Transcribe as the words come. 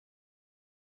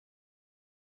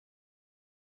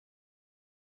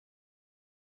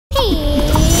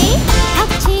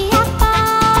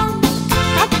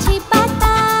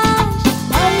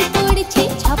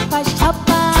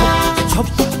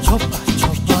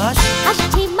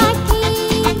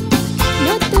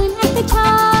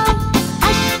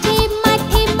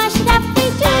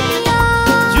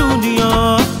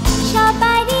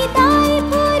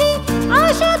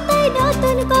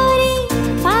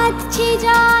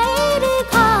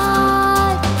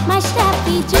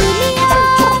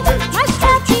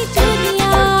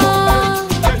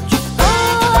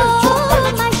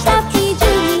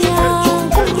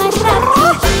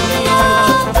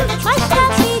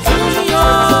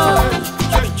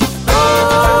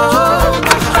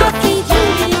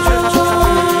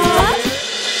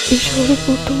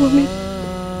প্রথম আমি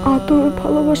আদর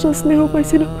ভালোবাসা স্নেহ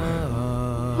পাইছিলাম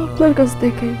আপনার কাছ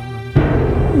থেকে।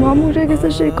 মা মরে গেছে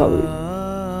সেই কবে,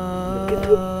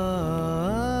 কিন্তু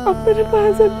আপনার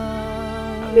পায়ে যান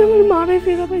আমি আমার মারে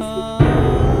ফিরে পাইছি।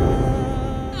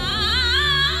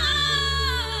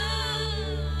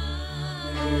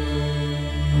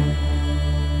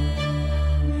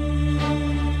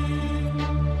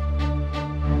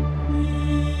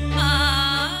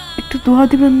 একটু দোয়া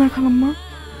দিবেন না খালাম্মা?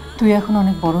 তুই এখন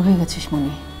অনেক বড় হয়ে গেছিস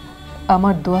মনি,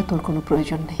 আমার দোয়া তোর কোনো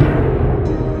প্রয়োজন নেই।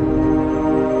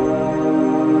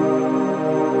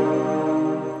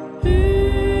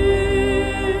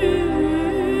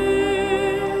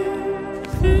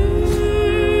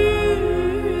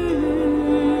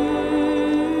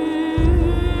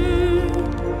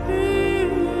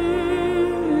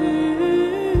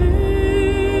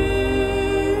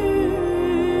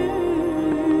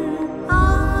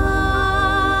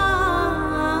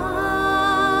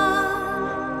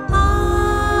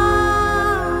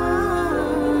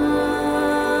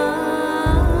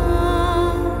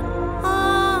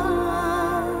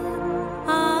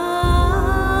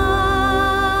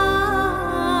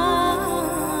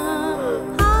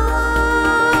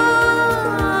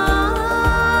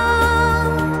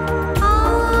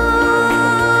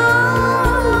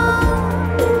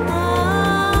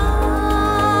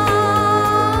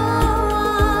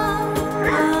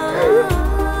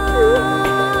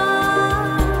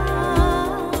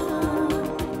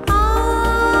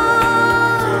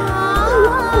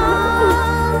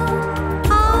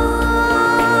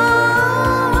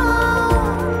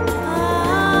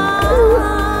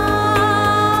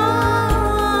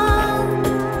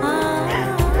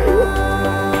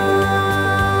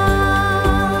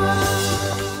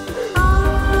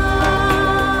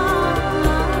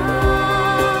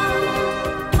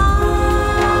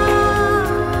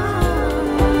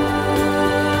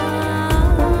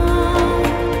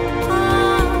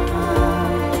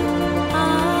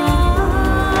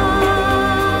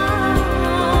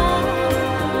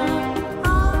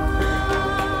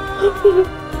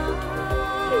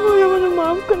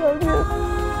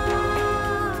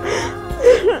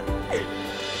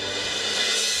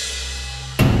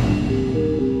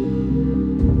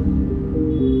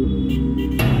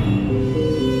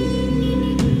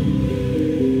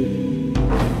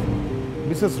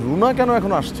 মিসেস রুনা কেন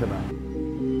এখন আসছে না?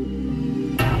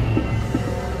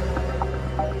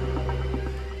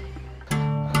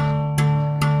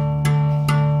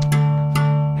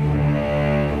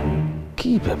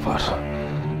 কি ব্যাপার,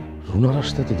 রুনার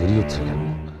আসতে তো দেরি হচ্ছে কেন?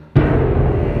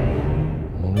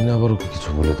 মনে না আবার ওকে কিছু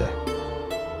বলে দেয়,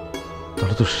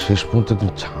 তাহলে তো শেষ পর্যন্ত একদম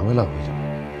ঝামেলা হয়ে যাবে।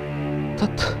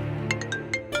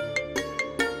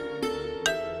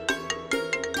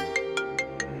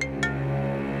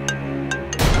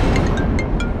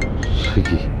 সে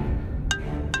কি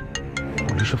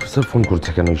পুলিশ অফিসার ফোন করছে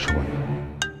কেন এই সময়?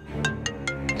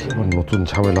 কি আবার নতুন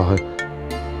ঝামেলা হয়?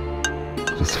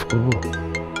 রিসিভ করবো।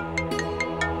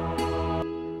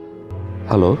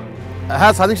 হ্যালো।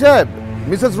 হ্যাঁ সাদিক সাহেব,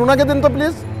 মিসেস রুনাকে দিন তো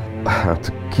প্লিজ।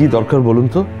 কি দরকার বলুন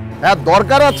তো? হ্যাঁ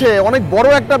দরকার আছে, অনেক বড়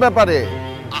একটা ব্যাপারে।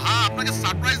 আপনাকে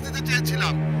সারপ্রাইজ দিতে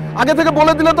চেয়েছিলাম, আগে থেকে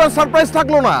বলে দিলে তো আর সারপ্রাইজ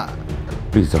থাকলো না।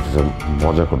 প্লিজ অফিসার,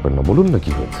 মজা করবেন না, বলুন না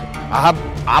কি হয়েছে।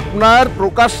 আপনার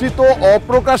প্রকাশিত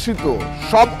অপ্রকাশিত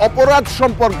সব অপরাধ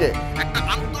সম্পর্কে একটা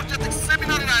আন্তর্জাতিক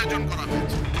সেমিনারের আয়োজন করা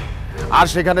হয়েছে, আর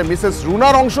সেখানে মিসেস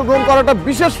রুনার অংশগ্রহণ করাটা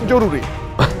বিশেষ জরুরি।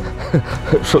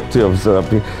 সত্যি অফিসার,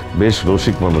 আপনি বেশ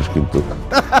রসিক মানুষ। কিন্তু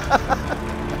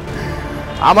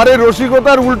আমার এই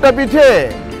রসিকতার উল্টা পিঠে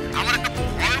আমার একটা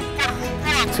ভয়ঙ্কর রূপ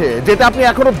আছে, যেটা আপনি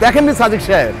এখনো দেখেননি সাদিক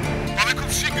সাহেব, তবে খুব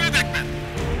শীঘ্রই দেখবেন।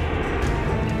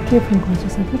 কে ফোন করেছে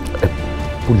সাদিক?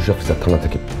 পুলিশ অফিসার থানা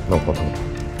থেকে। কথা বলো।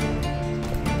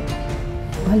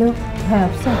 হ্যালো। হ্যাঁ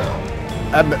অফিসার।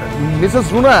 মিসেস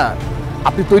রুনা,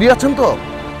 আপনি তৈরি আছেন তো?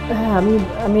 হ্যাঁ,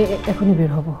 আমি এখনই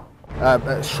বের হব।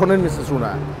 শোনেন মিসেস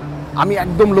রুনা, আমি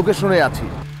একদম লোকেশনে আছি।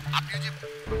 আপনি যে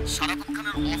শারাফত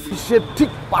খানের অফিসের ঠিক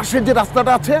পাশে যে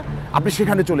রাস্তাটা আছে, আপনি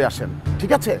সেখানে চলে আসেন,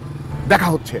 ঠিক আছে? দেখা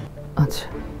হচ্ছে। আচ্ছা।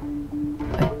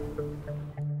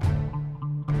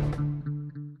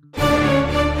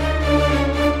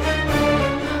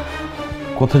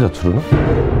 কোথায় যাচ্ছ রুনা?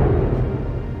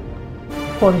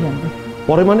 পরে জানবে।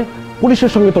 পরে মানে?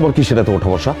 পুলিশের সঙ্গে তোমার কি সেটা তো ওঠা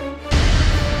বসা?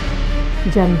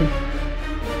 জানবে,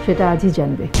 সেটা আজই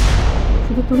জানবে।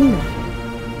 শুধু তুমি না,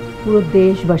 পুরো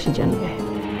দেশবাসী জানবে।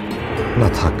 না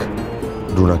থাক,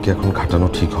 রুনাকে এখন খাটানো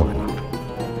ঠিক হবে না।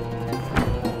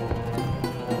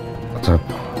 আচ্ছা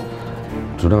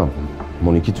রুনা,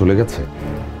 মনি কি চলে গেছে?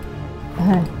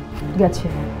 হ্যাঁ গেছে।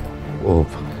 ও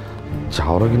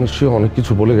যাওয়ার আগে নিশ্চয়ই অনেক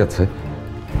কিছু বলে গেছে।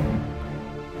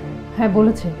 হ্যাঁ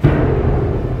বলেছে,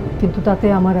 কিন্তু তাতে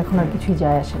আমার এখন আর কিছুই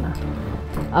যায় আসে না।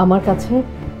 আমার কাছে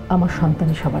আমার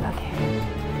সন্তানই সবার আগে।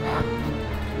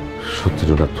 সত্যি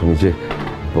রুনা, তুমি যে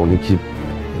অনেকই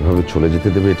এভাবে চলে যেতে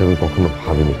দেবে এটা আমি কখনো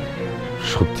ভাবিনি।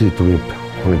 সত্যি তুমি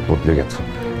অনেক বদলে গেছো।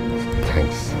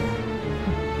 থ্যাঙ্কস।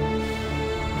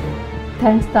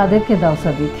 থ্যাঙ্কস তাদেরকে দাও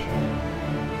সাদিক,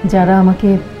 যারা আমাকে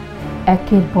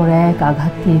একের পর এক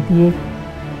আঘাত দিয়ে দিয়ে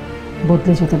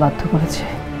বদলে যেতে বাধ্য করেছে।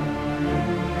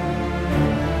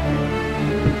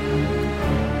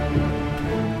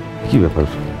 কি ব্যাপার?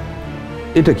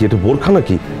 এটা কি? এটা বোরখা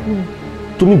নাকি?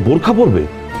 তুমি বোরখা পরবে?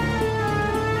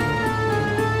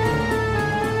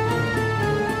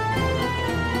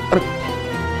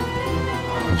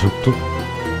 আজব তো,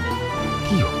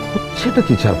 কি হচ্ছেটা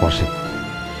কি চারপাশে?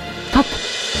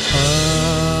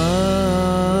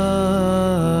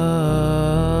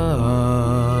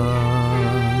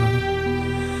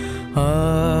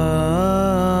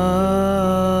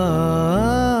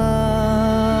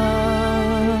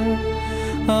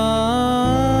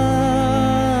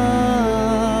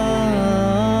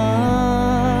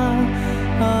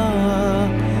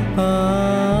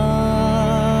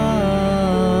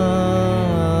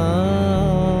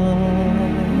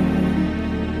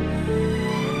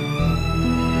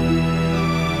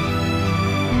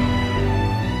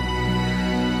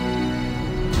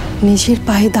 নিজের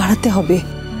পায়ে দাঁড়াতে হবে,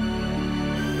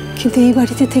 কিন্তু এই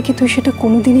বাড়িতে থেকে তুই সেটা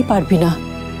কোনোদিনই পারবি না।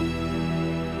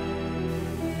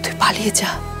 তুই পালিয়ে যা।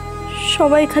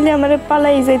 সবাই খালি আমারে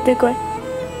পালাই যাইতে কয়।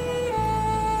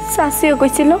 চাচিও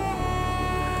কইছিল,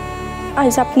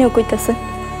 আজ আপনিও কইতাছেন,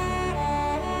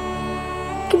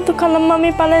 কিন্তু খালাম্মা আমি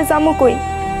পালাই যামো কই?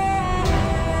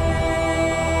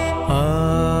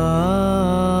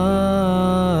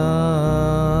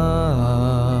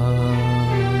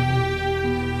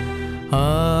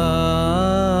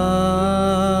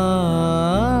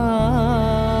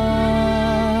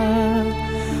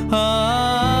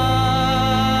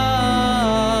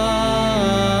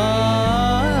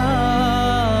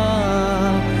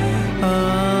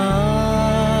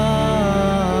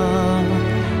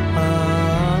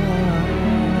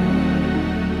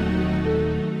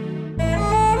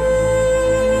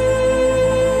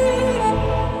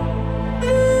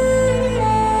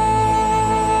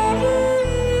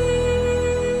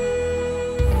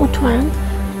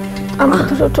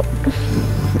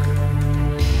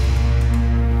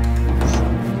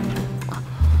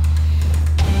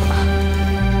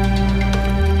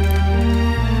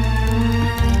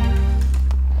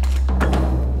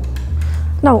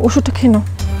 নাও ওষুধটা খেয়ে নাও।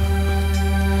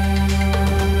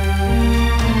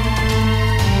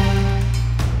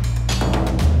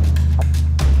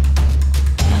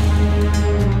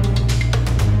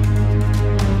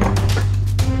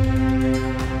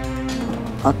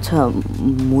 আচ্ছা,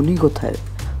 মনি কোথায়?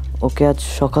 ওকে আজ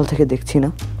সকাল থেকে দেখছি না।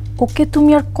 ওকে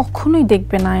তুমি আর কখনোই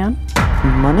দেখবে না আয়ান।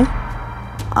 মানে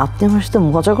আপনি আমার সাথে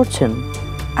মজা করছেন?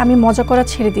 আমি মজা করা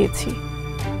ছেড়ে দিয়েছি।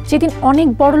 যেদিন অনেক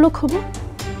বড় লোক হব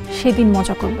সেদিন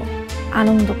মজা করব,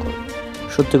 আনন্দ করব।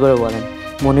 সত্যি করে বলেন,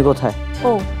 মনি কোথায়?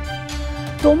 ও,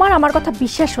 তোমার আমার কথা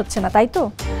বিশ্বাস হচ্ছে না তাই তো?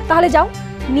 তাহলে যাও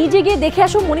নিজে গিয়ে দেখে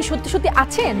আসো মনি সত্যি সত্যি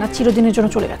আছে না চিরদিনের জন্য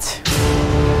চলে গেছে।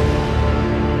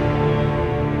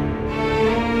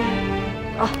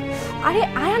 আরে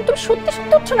আয়ান, তুমি সত্যি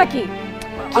সত্যি উঠছো নাকি?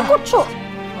 কি করছো?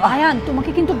 আয়ান, তোমাকে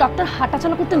কিন্তু ডক্টর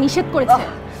হাঁটাচলা করতে নিষেধ করেছে।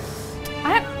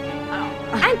 আয়ান,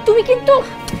 আয়ান তুমি কিন্তু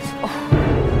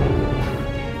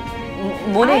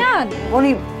মনি,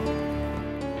 মনি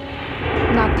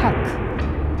না থাক।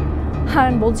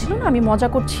 আয়ান বলছিল না আমি মজা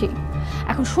করছি,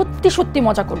 এখন সত্যি সত্যি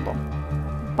মজা করব।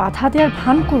 বাধা দেওয়ার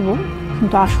ভান করব,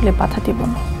 কিন্তু আসলে বাধা দেব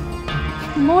না।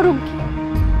 মরুক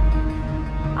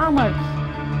আমার।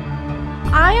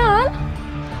 আয়ান,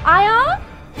 আয়ান,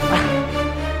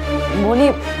 মনি,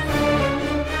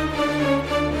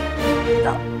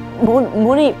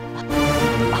 মনি,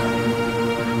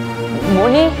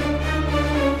 মনি,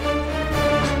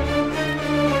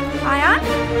 আয়ান,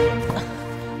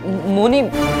 মনি,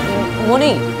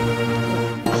 মনি,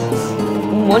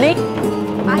 মনি,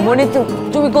 মনি,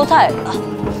 তুমি কোথায়?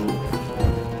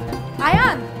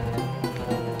 আয়ান,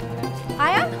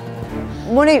 আয়ান,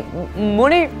 মনি,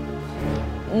 মনি,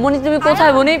 মনি তুমি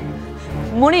কোথায়? মনি,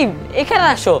 মনি এখানে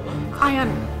আসো। আয়ান,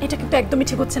 এটা কিন্তু একদমই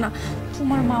ঠিক হচ্ছে না।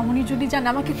 তোমার মামুনি যদি জানে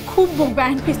আমাকে খুব বকবে।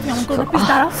 আয়ান প্লিজ তুমি এমন করো না, প্লিজ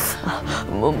দাঁড়াও।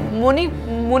 মনি,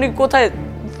 মনি কোথায়?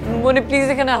 মনি প্লিজ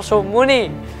এখানে আসো। মনি,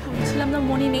 বলছিলাম না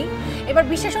মনি নেই? এবার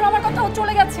বিশ্বাস হলো আমার কথা, ও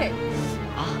চলে গেছে।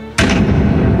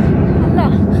 আল্লাহ,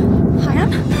 আয়ান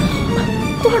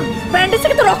তোমার ব্যান্ডেজ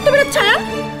থেকে তো রক্ত বেরোচ্ছে। আয়ান,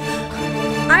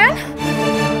 আয়ান,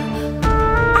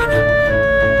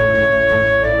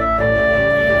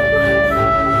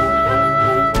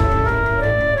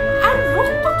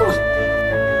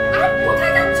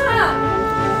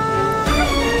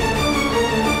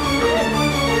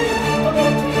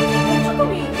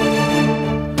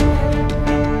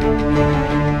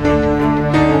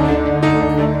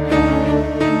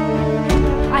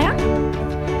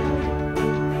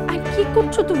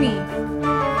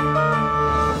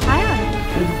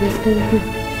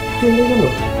 চলে গেল।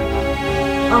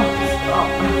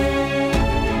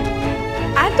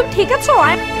 আয়ান তুমি ঠিক আছো?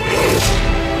 আয়ান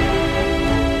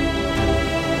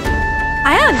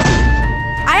আয়ান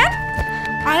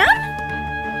আয়ান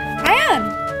আয়ান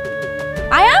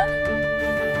আয়ান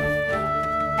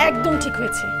একদম ঠিক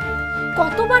হয়েছে।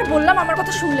 কতবার বললাম আমার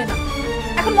কথা শুনলে না,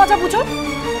 এখন মজা বুঝো।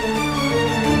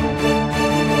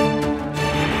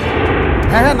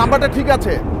 হ্যাঁ হ্যাঁ, নাম্বারটা ঠিক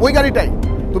আছে, ওই গাড়িটাই।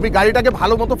 তুমি গাড়িটাকে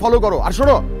ভালো মতো ফলো করো। আর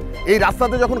শোনো, এই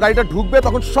রাস্তাতে যখন গাড়িটা ঢুকবে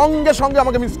তখন সঙ্গে সঙ্গে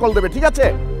আমাকে মিস কল দেবে, ঠিক আছে?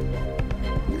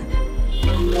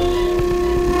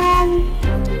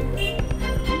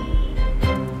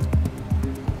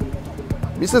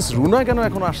 মিসেস রুনা কেন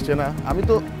এখন আসছে না? আমি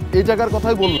তো এই জায়গার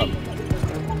কথাই বললাম।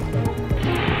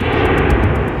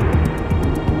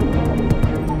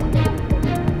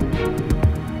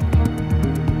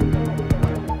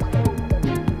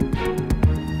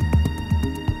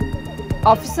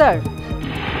 অফিসার,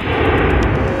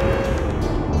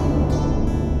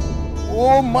 ও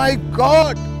মাই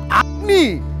গড, আপনি!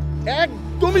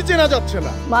 একদমই চেনা যাচ্ছে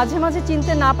না। মাঝে মাঝে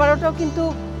চিনতে না পারাটাও কিন্তু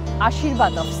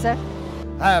আশীর্বাদ অফিসার।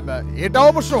 হ্যাঁ, এটা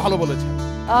অবশ্য ভালো বলেছেন।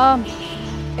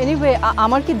 এনিওয়ে,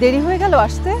 আমার কি দেরি হয়ে গেল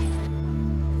আসতে?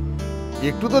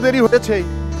 একটু তো দেরি হয়েছেই।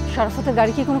 শরাফতের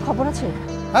গাড়ি কি কোনো খবর আছে?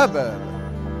 হ্যাঁ,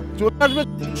 চলে আসবে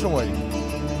সময়।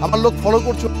 আমার লোক ফলো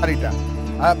করছে গাড়িটা।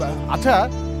 আচ্ছা,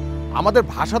 আমাদের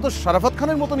ভাষা তো শরাফত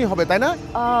খানের মতনই হবে, তাই না?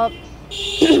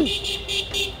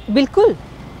 बिल्कुल।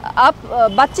 आप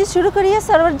बातचीत शुरू करिए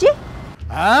सरवर जी।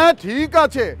 हाँ ठीक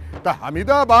আছে। তা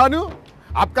হামিদা বানু,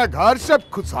 आपका घर सब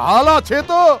खुशहाल আছে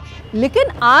তো? लेकिन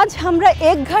आज हमरा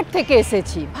एक घर থেকে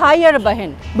এসেছি, ভাই আর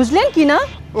बहन, বুঝলেন কি না?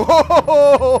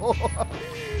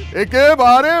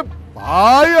 একেবারে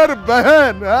ভাই আর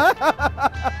बहन।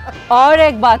 और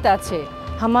एक बात আছে,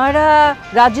 हमारा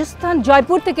राजस्थान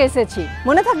जयपुर থেকে এসেছি,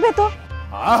 মনে থাকবে তো?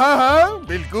 हाँ हाँ हाँ,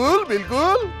 बिल्कुल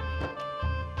बिल्कुल।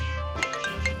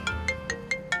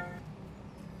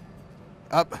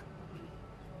 अब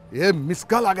ये मिस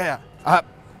कॉल आ गया। अब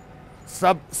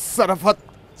सब सरफत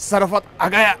आ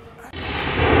गया।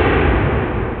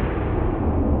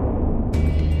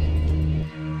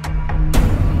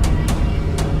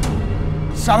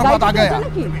 सरफत आ गया।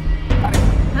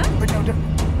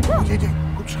 जी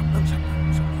कुछ सावधान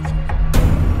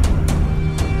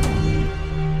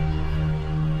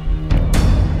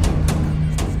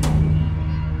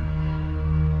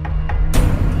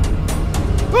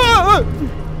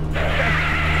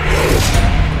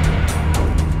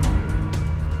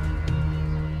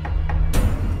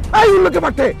উল্লোকে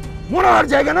মারতে মরার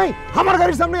জায়গা নাই, আমার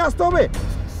গাড়ির সামনে আসতে হবে।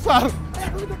 सर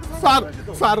सर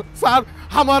सर सर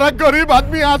हमारा गरीब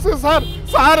आदमी यहाँ से सर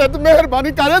सर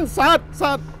मेहरबानी करें सर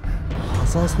सर।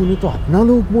 ভাষা শুনে তো আপনার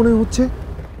লোক মনে হচ্ছে।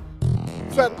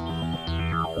 सर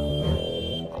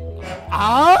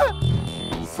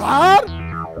सर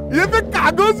ये तो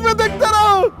कागज में देखते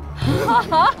रहो।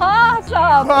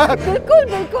 साहब बिल्कुल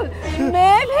बिल्कुल,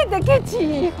 मैं भी দেখেছি।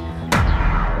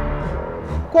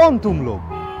 कौन तुम लोग?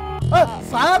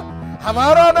 सर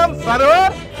हमारा नाम सरवर,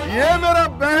 ये मेरा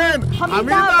बहन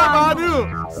हमीदा बानू।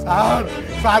 सर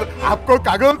सर आपको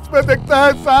कागज पे देखता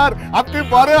है सर, आपके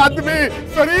बड़े आदमी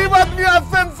शरीफ आदमी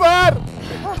हसन सर।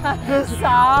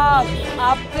 साहब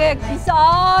आपके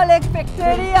विशाल एक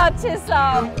फैक्ट्री अच्छे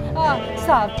साहब।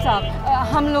 साहब साहब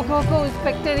हम लोगों को उस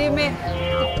फैक्ट्री में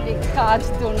एक काज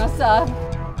दो ना साहब।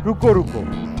 রুকো রুকো,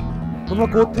 তোমরা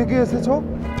কোথা থেকে এসেছো?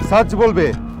 সত্য বলবে,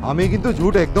 আমি কিন্তু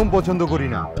ঝুট একদম পছন্দ করি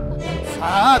না।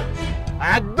 सर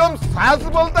एकदम सच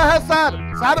बोलता है सर।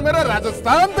 सर मेरा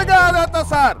राजस्थान থেকে आ जाता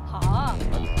सर।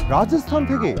 রাজস্থান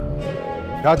থেকে?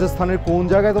 রাজস্থানের কোন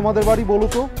জায়গায় তোমাদের বাড়ি বলো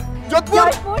তো? जोधपुर।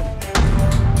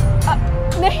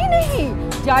 नहीं नहीं,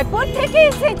 जयपुर থেকে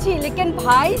এসেছি, लेकिन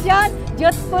भाईजान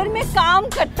जोधपुर में काम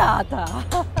करता था।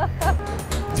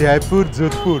 জয়পুর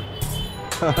যোধপুর,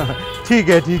 ঠিক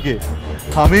है ठीक है,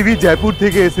 আমি भी জয়পুর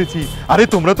থেকে এসেছি। আরে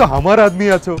তোমরা তো আমার আদমি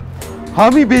আছো,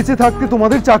 আমি বেঁচে থাকতে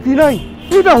তোমাদের চাকরি নাই,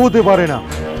 এটা হতে পারে না,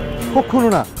 কখনো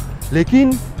না। লেকিন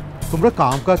তোমরা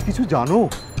কাম কাজ কিছু জানো?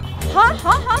 हाँ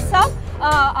हाँ हाँ साहब,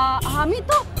 আমি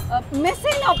তো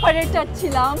মেশিন অপারেটর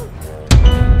ছিলাম।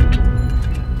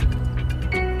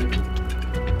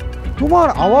 তোমার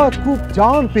আওয়াজ খুব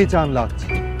জান পেচান লাগছে।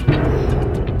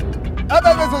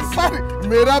 सर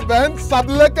मेरा बहन सब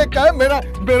लेके क्या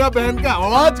मेरा बहन का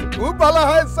आवाज खूब भला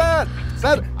है सर।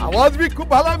 सर आवाज भी खूब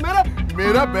भला है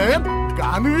मेरा बहन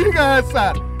गान भी गया है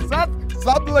सर। सर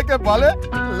सब लेके बोले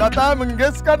लता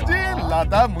मंगेशकर जी,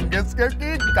 लता मंगेशकर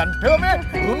की कंठे में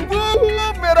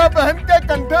मेरा बहन के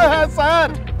कंठे है सर।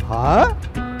 हाँ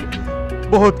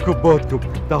बहुत खूब बहुत खूब,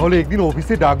 তাহলে একদিন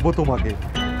অফিসে ডাকবো তোমাকে,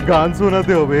 গান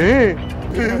শোনাতে হবে।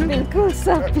 बिल्कुल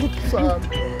सब স্যার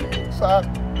স্যার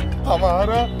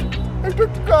हमारा একটু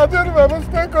কাজের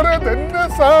ব্যবস্থা করে দেন না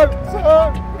স্যার স্যার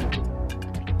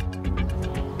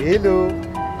हेलो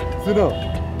सुनो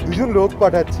দুজন লোক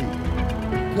পাঠাচ্ছি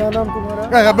क्या नाम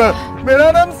तुम्हारा मेरा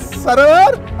नाम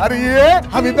सरवर और ये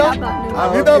हमीदा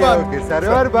हमीदा बानू ओके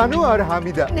सरवर बानू और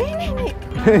हामिदा नहीं नहीं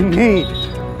नहीं नहीं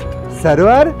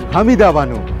सरवर हामिदा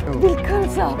बानू बिल्कुल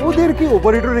सब ওদেরকে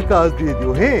অপারেটরের কাজ দিয়ে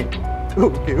দিও হ্যাঁ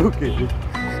ওকে ওকে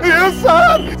ये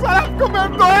सर सर आपको मैं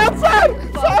दो सर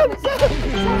सर सर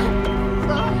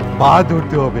পা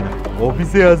ধরতে হবে না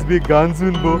অফিসে আসবে গান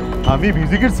শুনবো আমি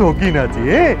মিউজিকের শৌখিন আছি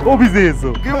হ্যাঁ অফিসে এসো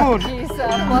কেমন जी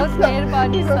सर बहुत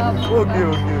मेहरबानी साहब ওকে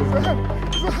ওকে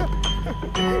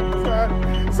सर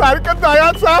सर का दया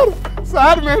सर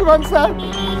सर मेहरबान sir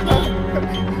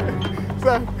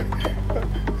sir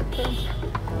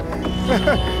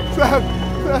sir sir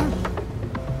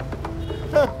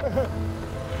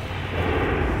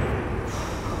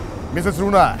Mrs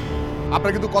Runa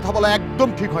আপনার কিন্তু কথা বলা একদম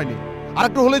ঠিক হয়নি আর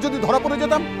একটু হলে যদি ধরা পড়ে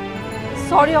যেতাম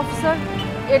সরি অফিসার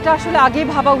এটা আসলে আগেই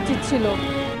ভাবা উচিত ছিল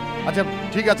আচ্ছা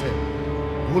ঠিক আছে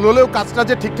ভুল হলেও কাজটা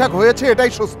যে ঠিকঠাক হয়েছে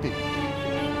এটাই স্বস্তি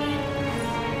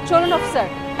চলুন অফিসার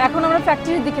এখন আমরা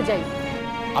ফ্যাক্টরির দিকে যাই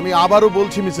আমি আবারও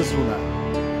বলছি মিসেস রুনা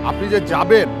আপনি যে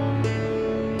যাবেন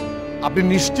আপনি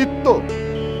নিশ্চিত তো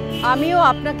আমিও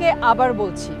আপনাকে আবার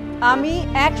বলছি আমি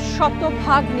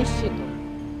 100% নিশ্চিত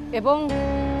এবং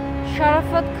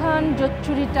শরাফত খান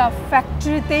জোচ্চুরিটা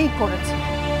ফ্যাক্টরিতেই করেছে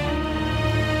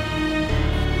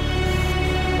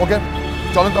ওকে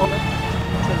চলেন তাহলে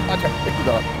আচ্ছা একটু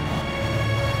দাঁড়ান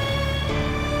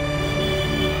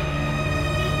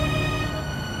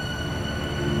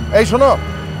এই শোনো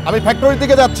আমি ফ্যাক্টরির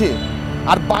দিকে যাচ্ছি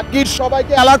আর বাকি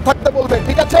সবাইকে অ্যালার্ট থাকতে বলবে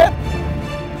ঠিক আছে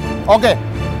ওকে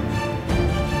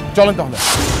চলেন তাহলে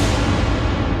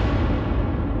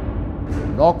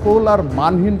নকল আর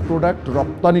মানহীন প্রোডাক্ট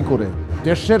রপ্তানি করে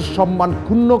দেশের সম্মান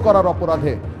ক্ষুণ্ণ করার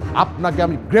অপরাধে আপনাকে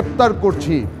আমি গ্রেফতার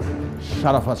করছি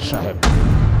শরাফত সাহেব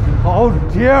হাউ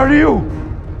ডিয়ার ইউ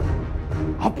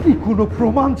আপনি কোনো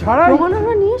প্রমাণ ছাড়াই প্রমাণ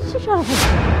আমরা নিয়ে এসেছি শরাফত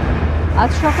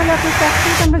আজ সকালে আপনার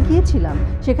ফ্যাক্টরিতে আমরা গিয়েছিলাম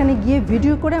সেখানে গিয়ে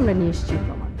ভিডিও করে আমরা নিয়ে এসেছি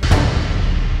প্রমাণ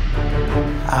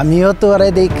আমিও তোরে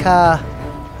দেখা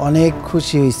অনেক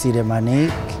খুশি হয়েছি রে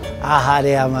মানিক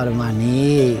আহারে আমার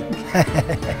মানিক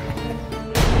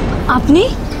আপনি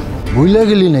ভুলে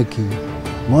গেলি নাকি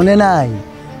মনে নাই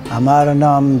আমার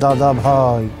নাম দাদা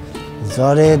ভাই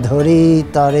জরে ধরি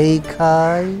তরেই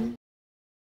খাই